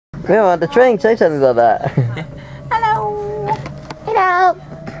We're on the train, say something like that. Hello! Hello!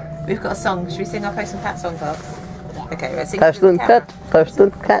 We've got a song. Should we sing our Postman Pat song, class? Okay, let's sing. Postman Pat,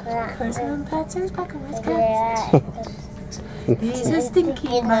 Postman Pat. Postman Pat is back on his cat. He's a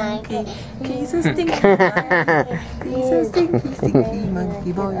stinky monkey. He's a stinky monkey. He's a stinky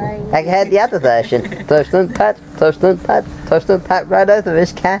monkey boy. I had the other version. Postman Pat, Postman Pat, Postman Pat ran over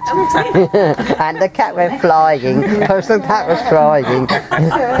his cat. And the cat went flying. Postman Pat was crying.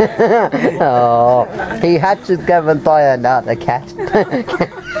 Oh, he had to go and buy another cat.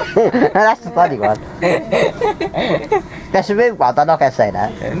 That's the funny one. That's a rude one, I'm not going to say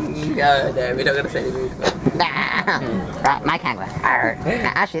that. No, we're not going to say the rude one. Right, my camera.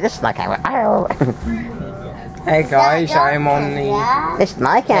 Actually, this is my camera. Hey guys, I'm on the This is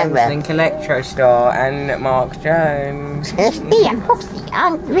my camera. Link Electro Store and Mark Jones. It's me, I'm Foxy.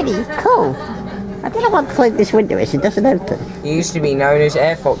 I'm really cool. I don't know what point this window is, it doesn't open. It used to be known as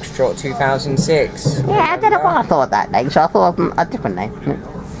Air Foxtrot 2006. Yeah, I don't know why I thought that name, so I thought of a different name.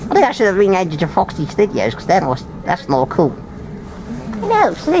 I think I should have renamed it to Foxy Studios, because that's more cool. You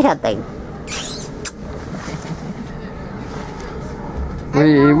know, see that thing.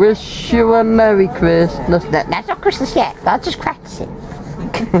 We wish you a Merry Christmas. That's not Christmas yet, I'll just practice it.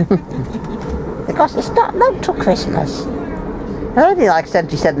 Because it's not long till Christmas. Only like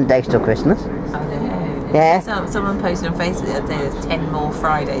 77 days till Christmas. Oh no. Yeah. Someone posted on Facebook the other day there's 10 more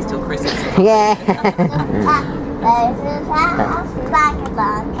Fridays till Christmas. Yeah. Postman Pat,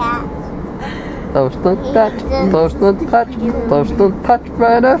 Postman Pat, Postman Pat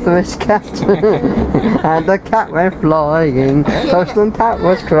ran over his cat. And the cat went flying. Postman Pat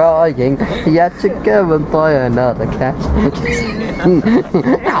was crying. He had to go and buy another cat.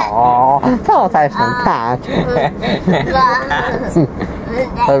 Aww, poor Postman Pat.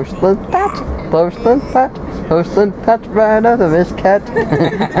 Postman Pat, Postman Pat, Postman Pat ran over his cat.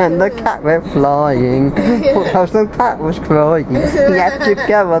 And the cat went flying. Postman Pat was crying. He had to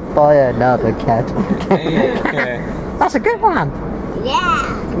go and buy another cat. That's a good one.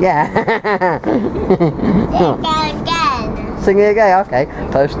 Yeah. Yeah. Again. Sing it again, okay.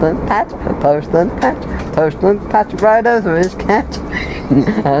 Postman Pat, Postman Pat, Postman Pat ran over his cat.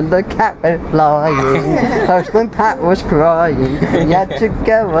 And the cat went flying. Postman Pat was crying. He had to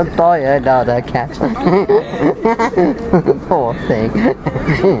go and buy another cat. Poor thing.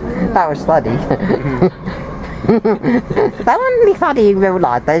 That was funny. That wouldn't be funny in real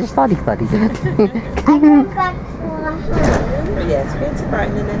life, but it's funny. But yeah, it's going to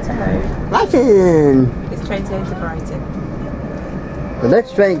Brighton and then to Hove. Brighton! It's train to go to Brighton. The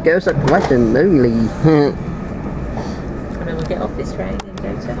next train goes to Brighton only. And then we'll get off this train and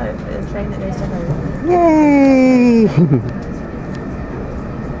go to Hove, the train that goes to Hove. Yay!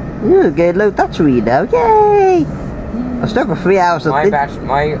 You get low battery now, yay! I've still got 3 hours of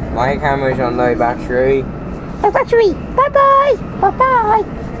My camera's on low battery. low battery! Bye bye! Bye bye!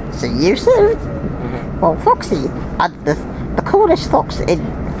 See you soon! Well, Foxy, I'm the coolest fox in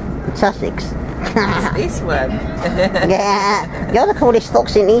Sussex. This one. Yeah, you're the coolest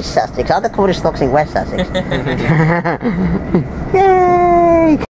fox in East Sussex, I'm the coolest fox in West Sussex. Yay!